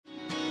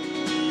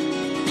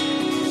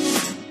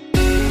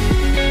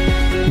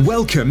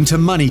Welcome to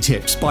Money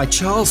Tips by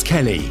Charles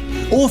Kelly,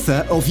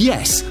 author of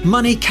Yes,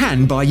 Money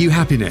Can Buy You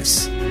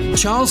Happiness.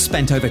 Charles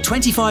spent over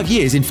 25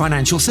 years in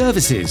financial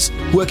services,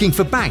 working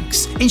for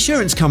banks,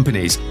 insurance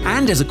companies,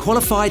 and as a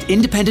qualified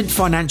independent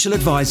financial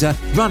advisor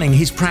running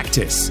his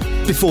practice,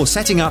 before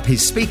setting up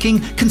his speaking,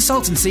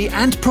 consultancy,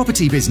 and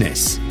property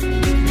business.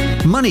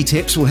 Money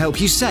Tips will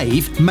help you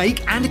save,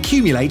 make, and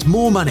accumulate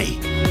more money,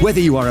 whether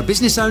you are a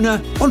business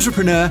owner,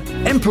 entrepreneur,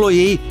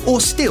 employee,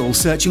 or still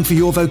searching for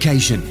your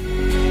vocation.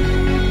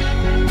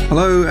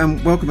 Hello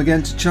and welcome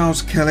again to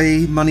Charles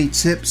Kelly Money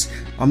Tips.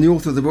 I'm the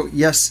author of the book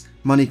Yes,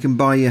 Money Can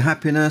Buy You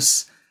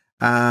Happiness,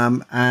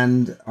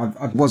 and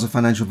I was a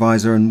financial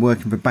advisor and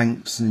working for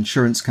banks and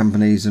insurance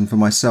companies and for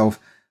myself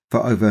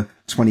for over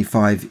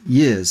 25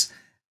 years.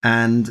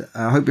 And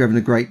I hope you're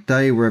having a great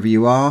day wherever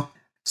you are.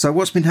 So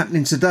what's been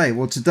happening today?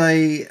 Well,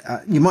 today,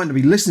 you might not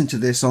be listening to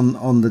this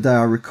on the day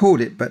I record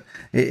it, but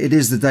it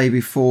is the day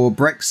before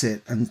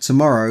Brexit, and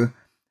tomorrow,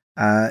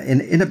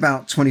 in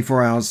about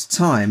 24 hours'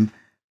 time,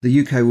 the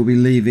UK will be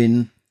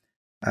leaving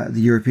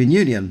the European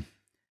Union.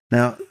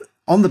 Now,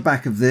 on the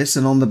back of this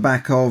and on the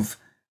back of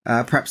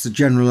perhaps the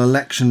general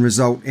election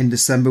result in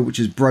December, which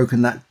has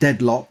broken that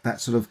deadlock,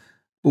 that sort of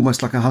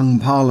almost like a hung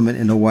parliament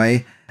in a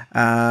way,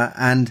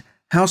 and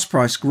house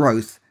price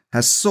growth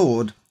has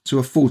soared to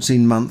a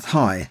 14-month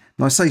high.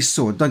 And I say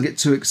soared, don't get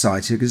too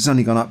excited because it's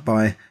only gone up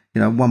by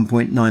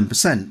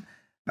 1.9%.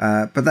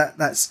 But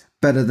that's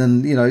better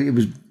than, it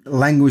was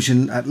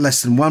languishing at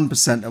less than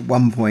 1% at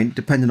one point,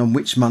 depending on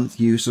which month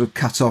you sort of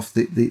cut off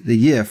the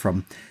year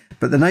from.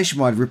 But the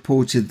Nationwide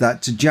reported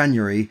that to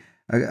January,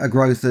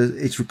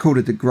 it's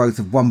recorded the growth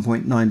of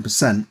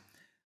 1.9%,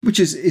 which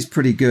is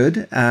pretty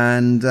good.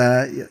 And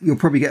you'll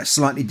probably get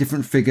slightly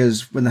different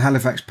figures when the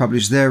Halifax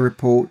publish their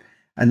report,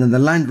 and then the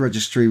Land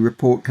Registry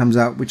report comes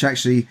out, which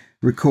actually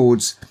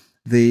records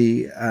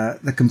the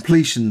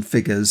completion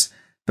figures,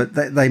 but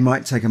they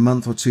might take a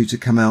month or two to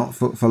come out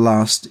for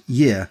last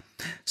year.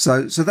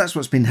 So that's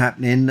what's been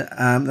happening.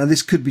 Now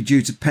this could be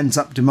due to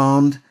pent-up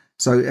demand,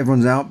 so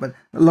everyone's out. But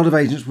a lot of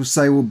agents will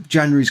say, well,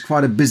 January's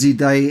quite a busy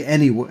day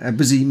anyway, a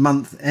busy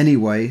month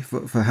anyway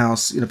for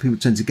house. People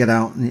tend to get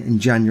out in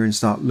January and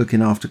start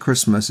looking after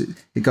Christmas.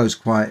 It goes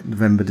quiet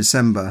November,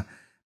 December,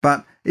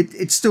 but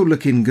it's still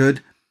looking good.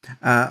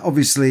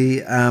 Obviously,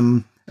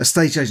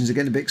 estate agents are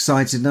getting a bit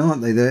excited now,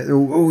 aren't they? They're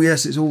all, oh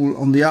yes, it's all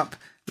on the up.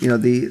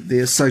 The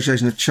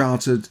Association of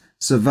Chartered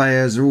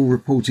Surveyors are all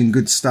reporting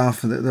good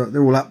stuff.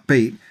 They're all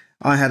upbeat.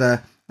 I had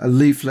a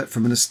leaflet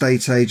from an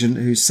estate agent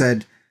who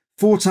said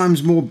 4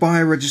 times more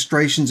buyer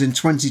registrations in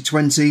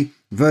 2020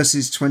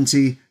 versus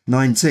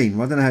 2019.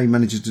 Well, I don't know how he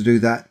manages to do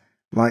that,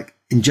 like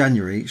in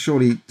January.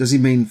 Surely, does he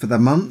mean for the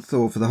month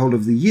or for the whole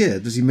of the year?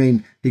 Does he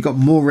mean he got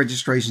more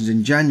registrations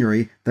in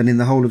January than in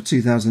the whole of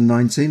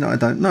 2019? I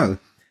don't know.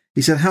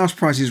 He said house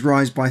prices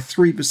rise by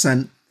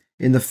 3%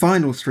 in the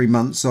final 3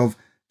 months of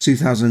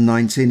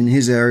 2019 in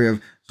his area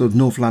of sort of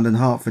North London,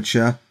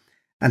 Hertfordshire,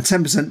 and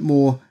 10%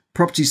 more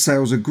property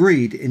sales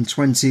agreed in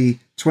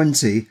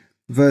 2020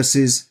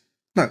 versus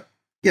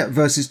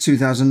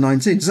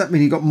 2019. Does that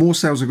mean he got more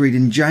sales agreed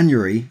in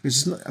January?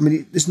 It's not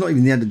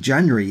even the end of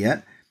January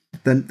yet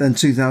than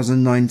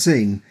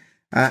 2019.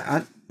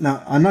 Now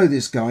I know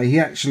this guy. He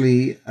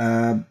actually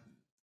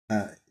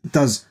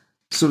does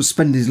sort of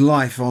spend his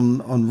life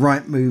on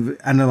Rightmove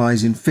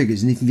analysing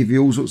figures, and he can give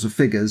you all sorts of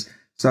figures.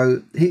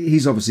 So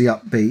he's obviously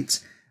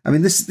upbeat.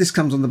 This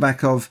comes on the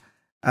back of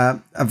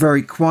a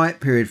very quiet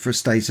period for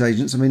estate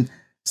agents.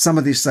 Some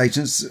of the estate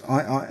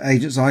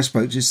agents I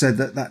spoke to said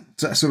that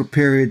sort of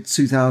period,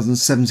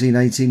 2017,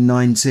 18,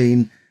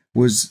 19,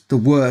 was the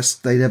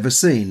worst they'd ever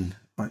seen.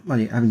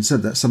 Having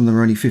said that, some of them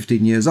are only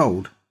 15 years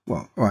old.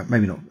 Well, all right,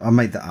 maybe not. I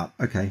made that up.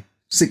 Okay,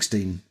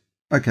 16.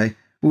 Okay,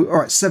 well, all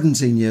right,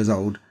 17 years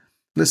old.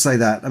 Let's say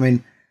that.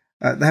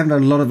 They haven't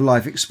had a lot of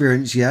life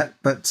experience yet,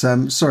 but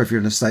sorry if you're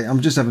in a state.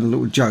 I'm just having a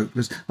little joke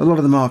because a lot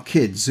of them are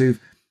kids who've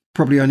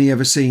probably only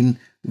ever seen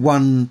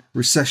one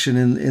recession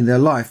in their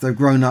life. They've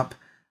grown up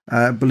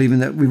believing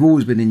that we've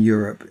always been in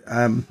Europe.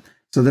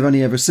 So they've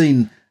only ever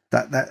seen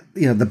that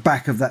the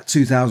back of that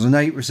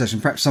 2008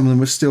 recession. Perhaps some of them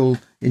were still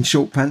in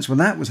short pants when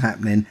that was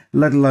happening,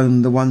 let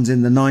alone the ones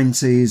in the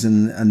 90s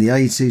and the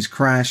 80s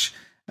crash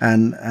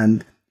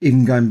and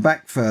even going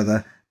back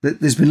further.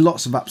 There's been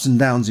lots of ups and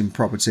downs in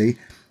property.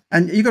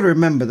 And you've got to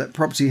remember that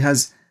property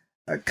has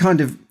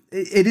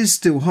it is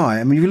still high.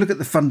 If you look at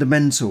the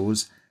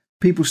fundamentals,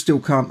 people still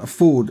can't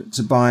afford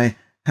to buy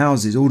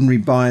houses. Ordinary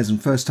buyers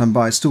and first-time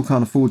buyers still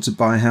can't afford to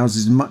buy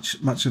houses in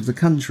much of the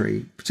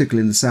country,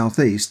 particularly in the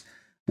southeast,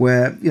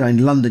 where,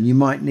 in London, you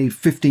might need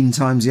 15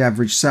 times the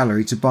average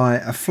salary to buy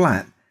a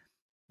flat.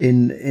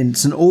 In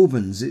St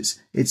Albans,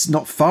 it's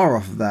not far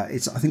off of that.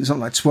 I think it's not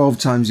like 12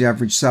 times the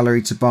average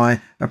salary to buy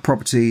a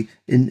property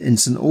in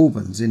St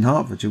Albans in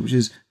Hertfordshire, which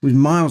was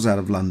miles out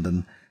of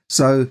London.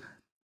 So,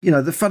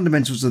 the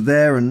fundamentals are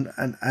there,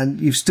 and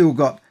you've still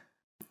got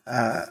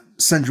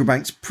central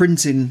banks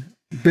printing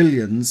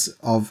billions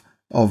of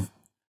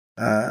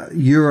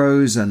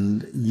euros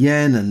and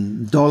yen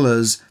and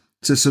dollars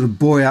to sort of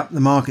buoy up the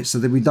market so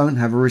that we don't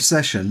have a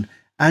recession.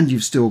 and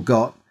you've still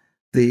got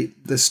the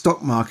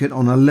stock market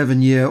on an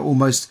 11-year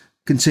almost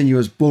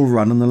continuous bull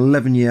run on an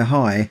 11-year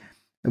high,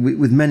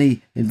 with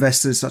many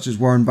investors such as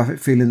Warren Buffett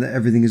feeling that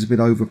everything is a bit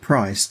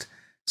overpriced.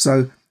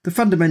 So the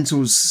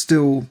fundamentals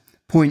still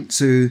point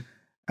to,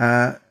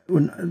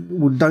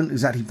 don't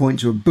exactly point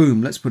to a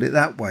boom, let's put it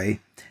that way.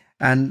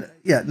 And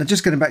yeah, now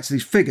just getting back to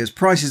these figures,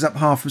 prices up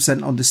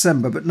 0.5% on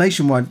December, but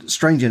Nationwide,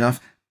 strange enough,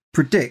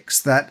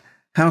 predicts that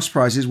house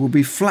prices will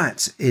be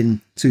flat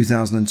in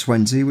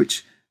 2020,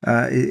 which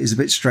is a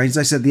bit strange.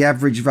 They said the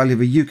average value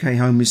of a UK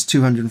home is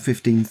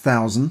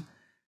 215,000.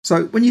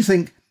 So when you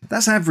think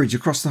that's average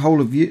across the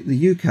whole of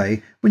the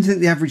UK, when you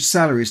think the average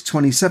salary is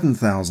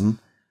 27,000,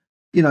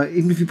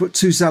 even if you put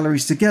two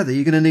salaries together,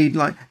 you're going to need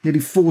like nearly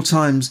 4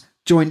 times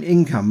joint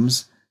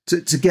incomes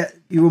to get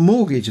you a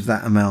mortgage of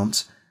that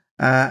amount.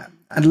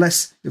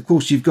 Unless, of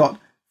course, you've got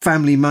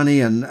family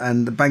money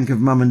and the bank of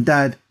mum and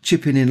dad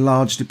chipping in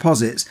large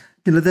deposits.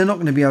 They're not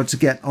going to be able to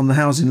get on the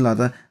housing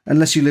ladder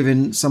unless you live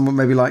in somewhere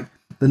maybe like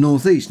the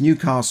northeast,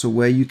 Newcastle,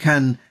 where you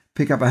can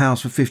pick up a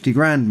house for 50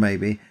 grand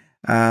maybe.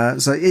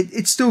 So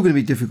it's still going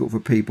to be difficult for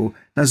people.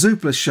 Now,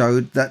 Zoopla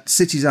showed that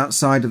cities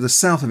outside of the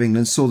south of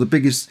England saw the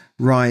biggest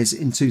rise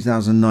in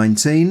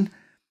 2019.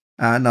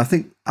 And I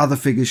think other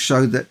figures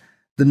showed that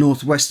the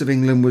northwest of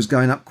England was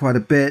going up quite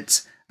a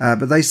bit.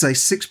 But they say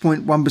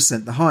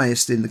 6.1%, the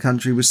highest in the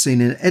country, was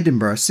seen in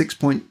Edinburgh,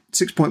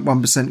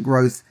 6.1%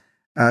 growth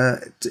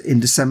in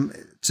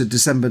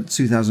December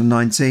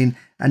 2019.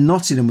 And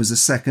Nottingham was the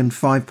second,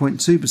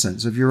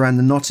 5.2%. So if you're around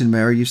the Nottingham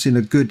area, you've seen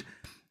a good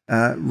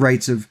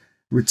rate of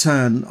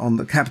return on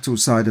the capital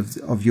side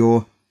of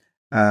your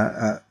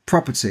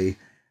property.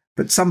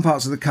 But some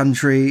parts of the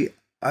country,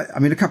 I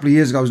mean, a couple of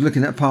years ago, I was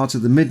looking at part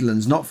of the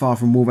Midlands, not far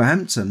from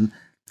Wolverhampton,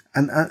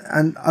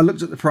 and I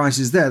looked at the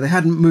prices there. They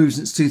hadn't moved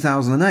since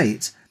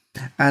 2008.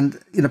 And,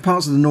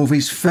 parts of the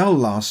northeast fell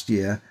last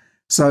year.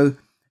 So,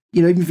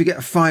 even if you get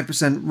a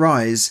 5%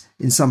 rise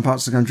in some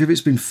parts of the country, if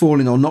it's been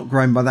falling or not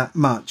growing by that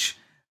much,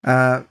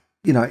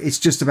 it's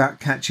just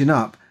about catching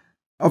up.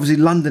 Obviously,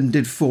 London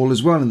did fall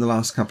as well in the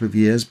last couple of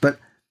years. But,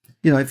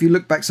 if you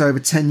look back over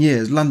 10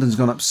 years, London's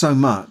gone up so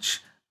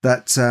much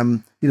that,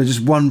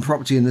 just one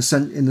property in the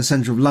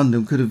centre of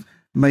London could have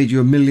made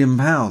you £1 million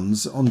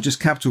on just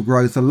capital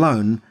growth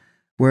alone.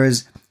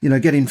 Whereas,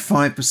 getting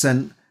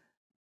 5%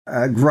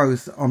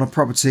 growth on a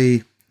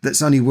property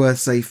that's only worth,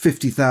 say,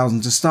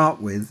 50,000 to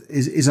start with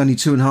is only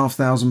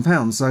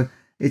 £2,500. So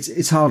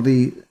it's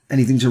hardly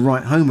anything to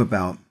write home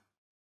about.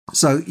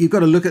 So you've got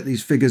to look at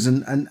these figures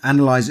and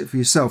analyse it for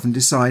yourself and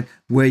decide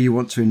where you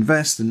want to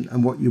invest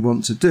and what you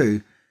want to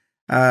do.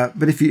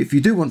 But if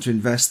you do want to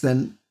invest,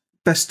 then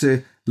best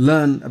to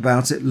learn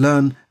about it,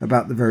 learn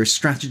about the various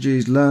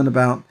strategies, learn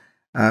about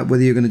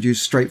whether you're going to do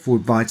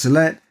straightforward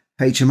buy-to-let,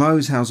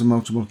 HMOs, house and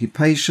multiple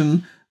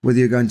occupation, whether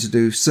you're going to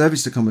do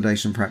serviced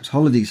accommodation, perhaps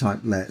holiday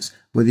type lets,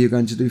 whether you're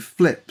going to do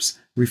flips,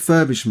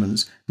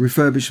 refurbishment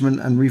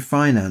and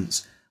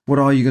refinance. What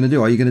are you going to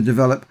do? Are you going to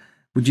develop?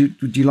 Would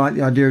you like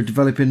the idea of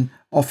developing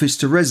office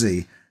to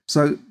resi?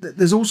 So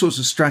there's all sorts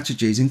of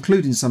strategies,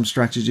 including some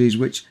strategies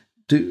which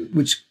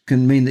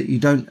can mean that you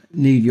don't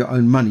need your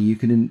own money. You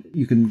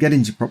can get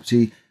into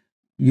property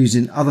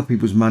using other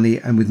people's money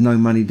and with no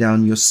money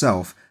down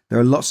yourself. There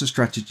are lots of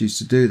strategies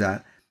to do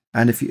that.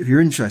 And if you're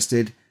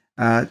interested,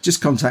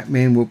 just contact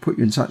me and we'll put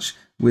you in touch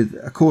with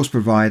a course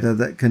provider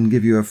that can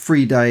give you a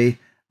free day,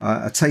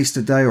 a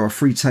taster day or a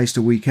free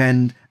taster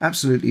weekend,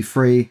 absolutely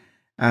free.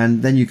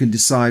 And then you can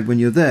decide when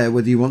you're there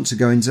whether you want to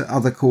go into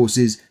other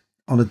courses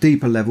on a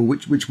deeper level,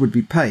 which would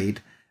be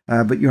paid,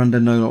 but you're under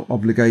no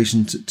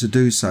obligation to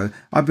do so.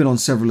 I've been on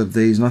several of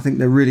these and I think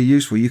they're really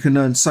useful. You can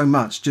learn so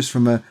much just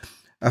from a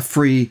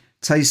free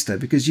taster,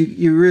 because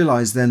you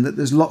realise then that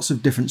there's lots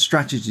of different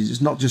strategies.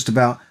 It's not just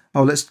about,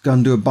 let's go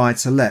and do a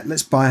buy-to-let.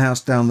 Let's buy a house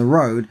down the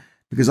road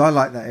because I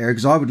like that area,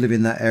 because I would live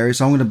in that area,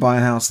 so I'm going to buy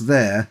a house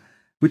there,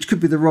 which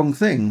could be the wrong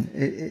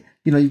thing.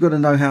 You've got to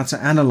know how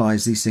to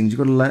analyse these things. You've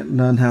got to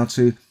learn how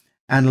to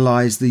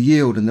analyse the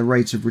yield and the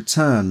rate of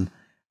return,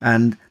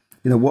 and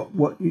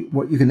what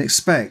you can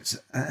expect,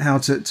 how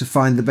to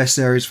find the best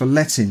areas for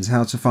lettings,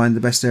 how to find the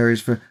best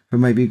areas for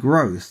maybe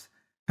growth,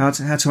 how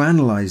to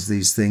analyse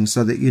these things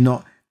so that you're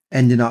not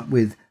ending up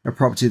with a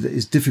property that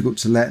is difficult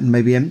to let and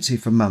maybe empty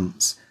for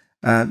months.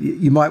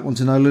 You might want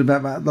to know a little bit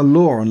about the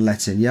law on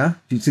letting, yeah?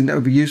 Do you think that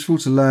would be useful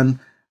to learn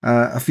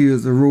a few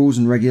of the rules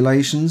and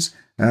regulations?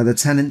 The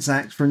Tenants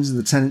Act, for instance,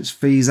 the Tenants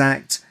Fees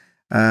Act,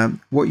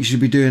 what you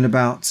should be doing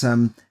about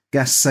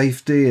gas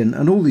safety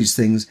and all these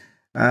things.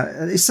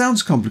 It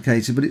sounds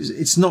complicated, but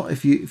it's not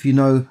if you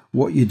know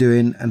what you're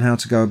doing and how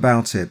to go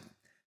about it.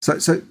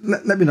 So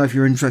let me know if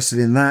you're interested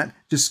in that.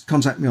 Just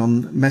contact me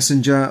on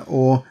Messenger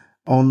or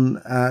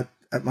on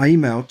at my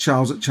email,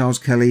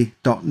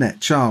 charles@charleskelly.net,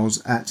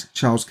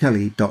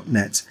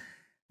 charles@charleskelly.net.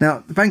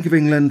 Now, the Bank of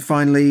England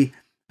finally,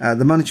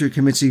 the Monetary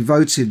Committee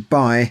voted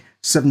by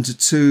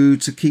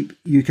 7-2 to keep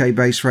UK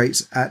base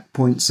rates at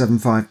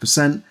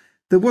 0.75%.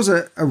 There was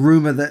a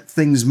rumour that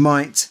things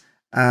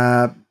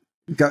the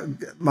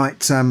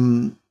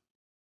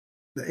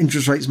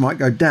interest rates might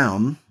go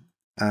down,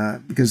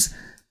 because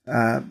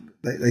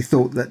they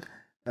thought that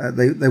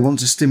they want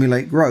to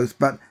stimulate growth.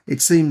 But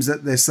it seems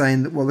that they're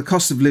saying that, well, the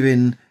cost of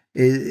living,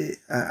 the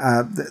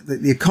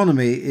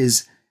economy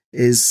is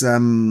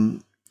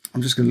I'm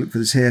just going to look for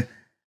this here.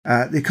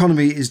 The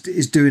economy is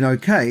doing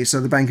okay. So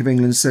the Bank of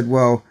England said,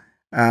 well,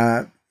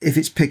 if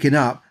it's picking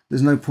up,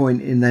 there's no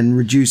point in then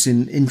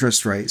reducing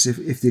interest rates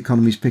if the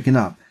economy is picking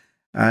up.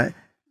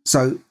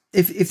 So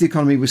if the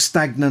economy was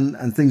stagnant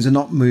and things are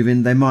not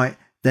moving, they might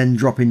then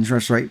drop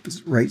interest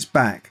rates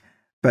back.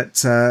 But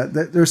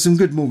there are some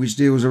good mortgage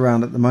deals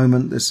around at the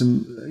moment. There's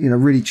some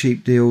really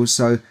cheap deals.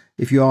 So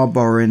if you are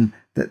borrowing,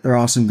 that there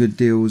are some good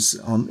deals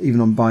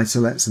even on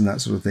buy-to-lets and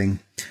that sort of thing.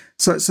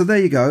 So there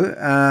you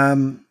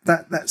go.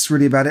 That's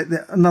really about it.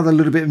 Another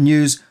little bit of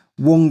news: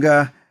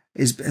 Wonga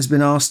has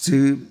been asked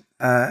to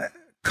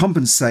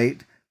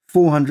compensate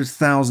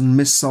 400,000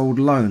 missold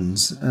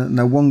loans.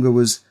 Now Wonga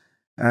was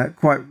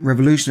quite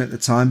revolutionary at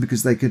the time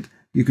because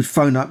you could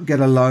phone up,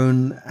 get a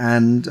loan,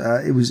 and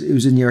it was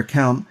in your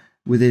account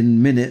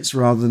within minutes,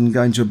 rather than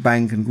going to a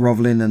bank and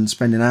groveling and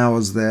spending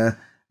hours there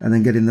and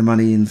then getting the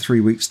money in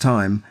 3 weeks'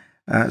 time.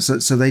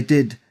 So they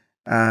did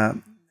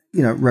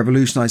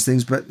revolutionize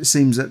things, but it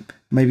seems that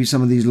maybe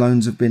some of these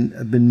loans have been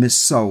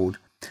missold.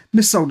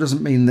 Missold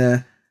doesn't mean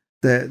they're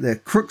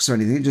crooks or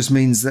anything. It just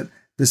means that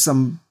there's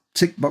some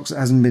tick box that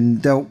hasn't been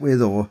dealt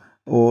with, or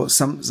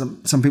some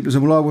people say,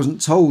 well, I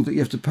wasn't told that you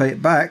have to pay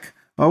it back.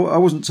 I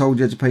wasn't told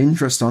you had to pay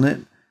interest on it.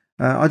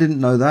 I didn't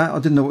know that. I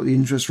didn't know what the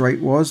interest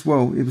rate was.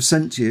 Well, it was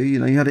sent to you.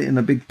 You had it in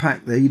a big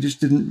pack there. You just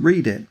didn't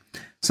read it.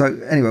 So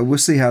anyway, we'll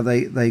see how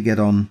they get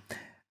on.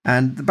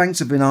 And the banks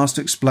have been asked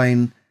to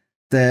explain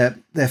their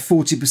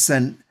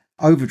 40%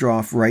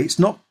 overdraft rates,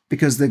 not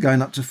because they're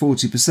going up to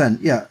 40%.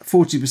 Yeah,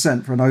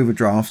 40% for an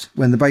overdraft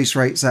when the base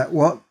rate's at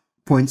what?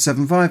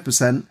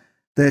 0.75%.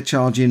 They're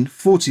charging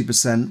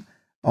 40%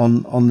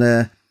 on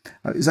their,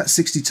 is that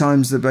 60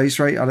 times the base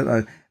rate? I don't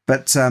know.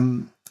 But,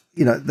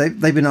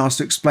 they've been asked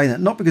to explain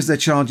that, not because they're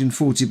charging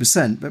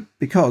 40%, but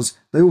because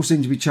they all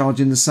seem to be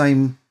charging the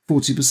same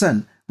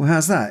 40%. Well,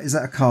 how's that? Is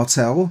that a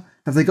cartel?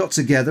 Have they got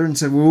together and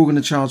said, we're all going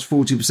to charge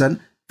 40%?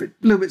 A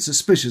little bit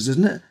suspicious,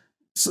 isn't it?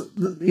 So,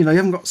 you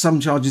haven't got some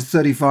charges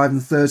 35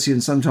 and 30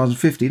 and some charging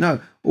 50. No,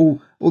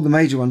 all the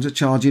major ones are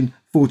charging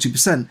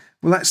 40%.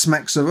 Well, that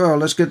smacks of,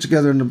 let's get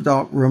together in a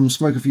dark room,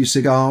 smoke a few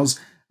cigars,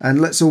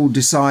 and let's all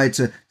decide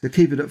to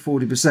keep it at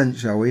 40%,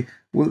 shall we?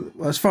 Well,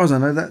 as far as I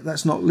know,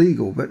 that's not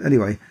legal. But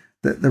anyway,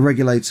 the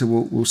regulator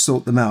will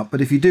sort them out.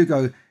 But if you do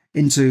go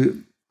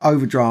into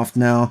overdraft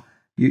now,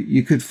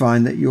 you could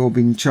find that you're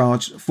being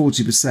charged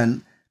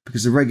 40%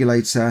 because the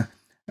regulator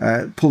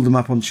pulled them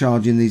up on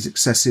charging these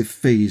excessive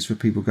fees for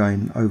people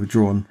going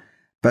overdrawn.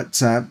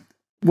 But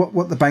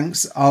what the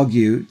banks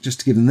argue,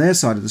 just to give them their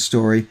side of the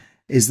story,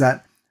 is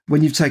that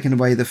when you've taken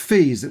away the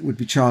fees that would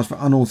be charged for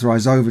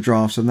unauthorised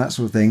overdrafts and that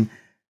sort of thing,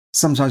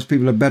 sometimes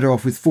people are better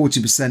off with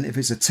 40% if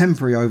it's a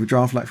temporary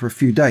overdraft, like for a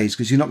few days,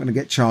 because you're not going to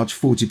get charged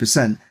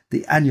 40%.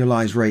 The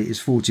annualised rate is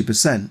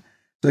 40%.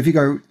 So if you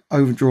go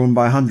overdrawn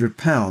by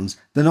 £100,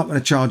 they're not going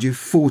to charge you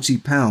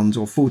 £40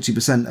 or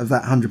 40% of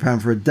that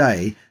 £100 for a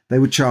day. They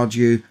would charge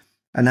you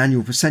an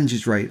annual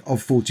percentage rate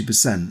of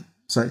 40%.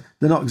 So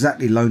they're not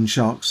exactly loan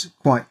sharks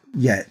quite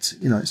yet.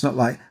 It's not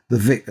like the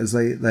Vic as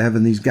they have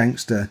in these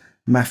gangster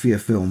mafia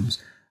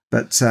films.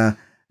 But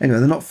anyway,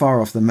 they're not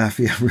far off the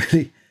mafia,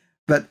 really.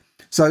 But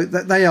so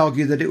they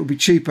argue that it would be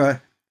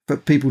cheaper for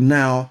people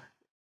now,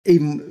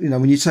 even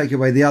when you take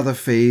away the other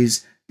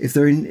fees, if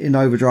they're in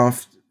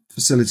overdraft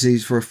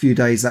facilities for a few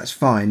days, that's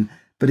fine.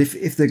 But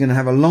if they're going to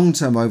have a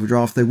long-term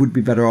overdraft, they would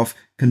be better off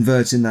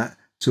converting that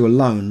to a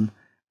loan,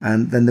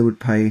 and then they would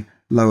pay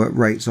lower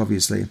rates,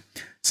 obviously.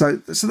 So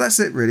that's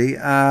it, really.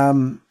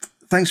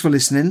 Thanks for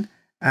listening.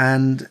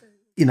 And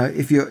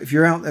if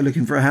you're out there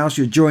looking for a house,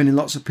 you're joining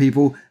lots of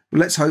people. Well,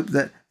 let's hope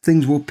that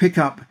things will pick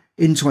up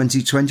in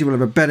 2020. We'll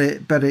have a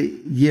better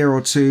year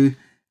or two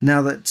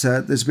now that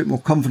there's a bit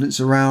more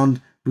confidence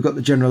around. We've got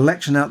the general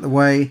election out the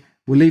way.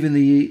 We're leaving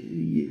the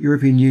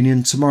European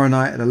Union tomorrow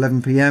night at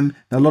 11 p.m.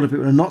 Now, a lot of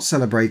people are not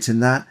celebrating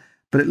that,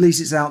 but at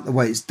least it's out the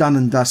way. It's done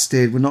and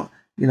dusted. We're not,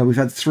 we've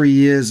had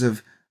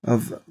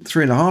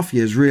 3.5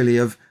 years really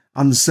of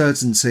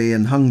uncertainty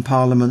and hung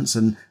parliaments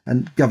and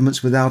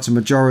governments without a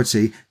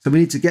majority. So we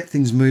need to get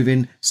things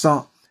moving.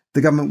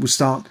 The government will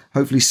start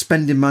hopefully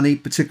spending money,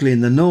 particularly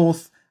in the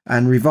north,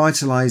 and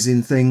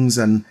revitalising things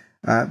and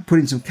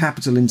putting some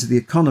capital into the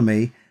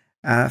economy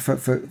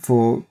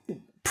for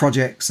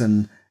projects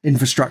and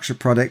infrastructure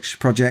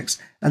projects,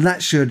 and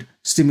that should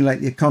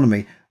stimulate the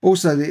economy.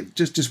 Also,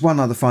 just one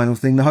other final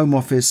thing, the Home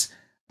Office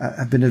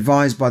have been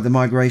advised by the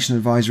Migration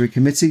Advisory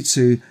Committee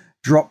to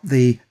drop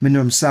the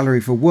minimum salary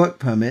for work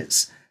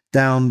permits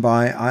down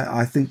by,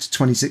 I think, to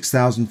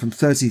 26,000 from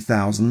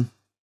 30,000.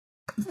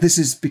 This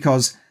is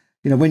because,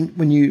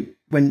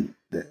 when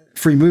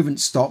free movement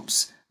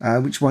stops,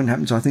 which won't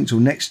happen till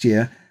next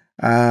year,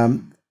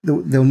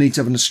 they'll need to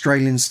have an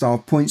Australian-style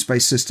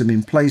points-based system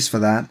in place for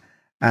that.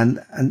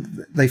 And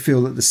they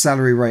feel that the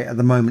salary rate at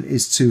the moment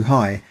is too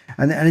high.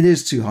 And it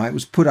is too high. It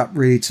was put up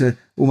really to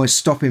almost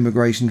stop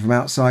immigration from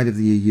outside of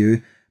the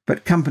EU.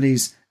 but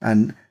companies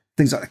and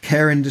things like the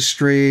care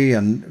industry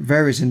and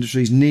various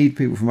industries need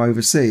people from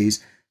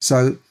overseas.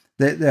 So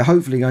they're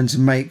hopefully going to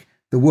make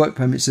the work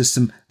permit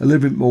system a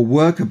little bit more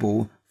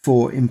workable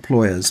for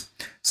employers.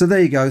 So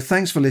there you go.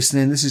 Thanks for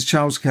listening. This is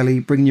Charles Kelly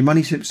bringing you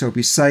money tips to help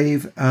you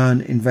save,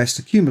 earn, invest,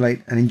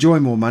 accumulate and enjoy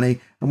more money.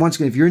 And once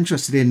again, if you're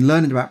interested in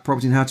learning about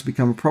property and how to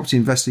become a property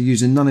investor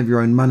using none of your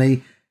own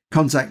money,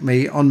 contact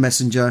me on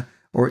Messenger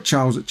or at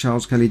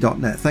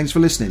charles@charleskelly.net. Thanks for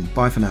listening.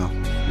 Bye for now.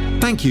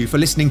 Thank you for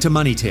listening to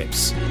Money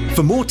Tips.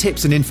 For more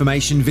tips and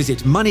information, visit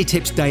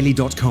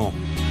moneytipsdaily.com.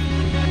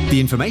 The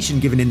information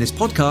given in this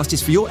podcast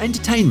is for your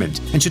entertainment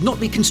and should not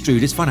be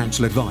construed as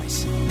financial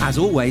advice. As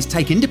always,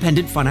 take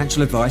independent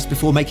financial advice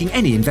before making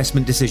any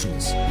investment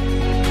decisions.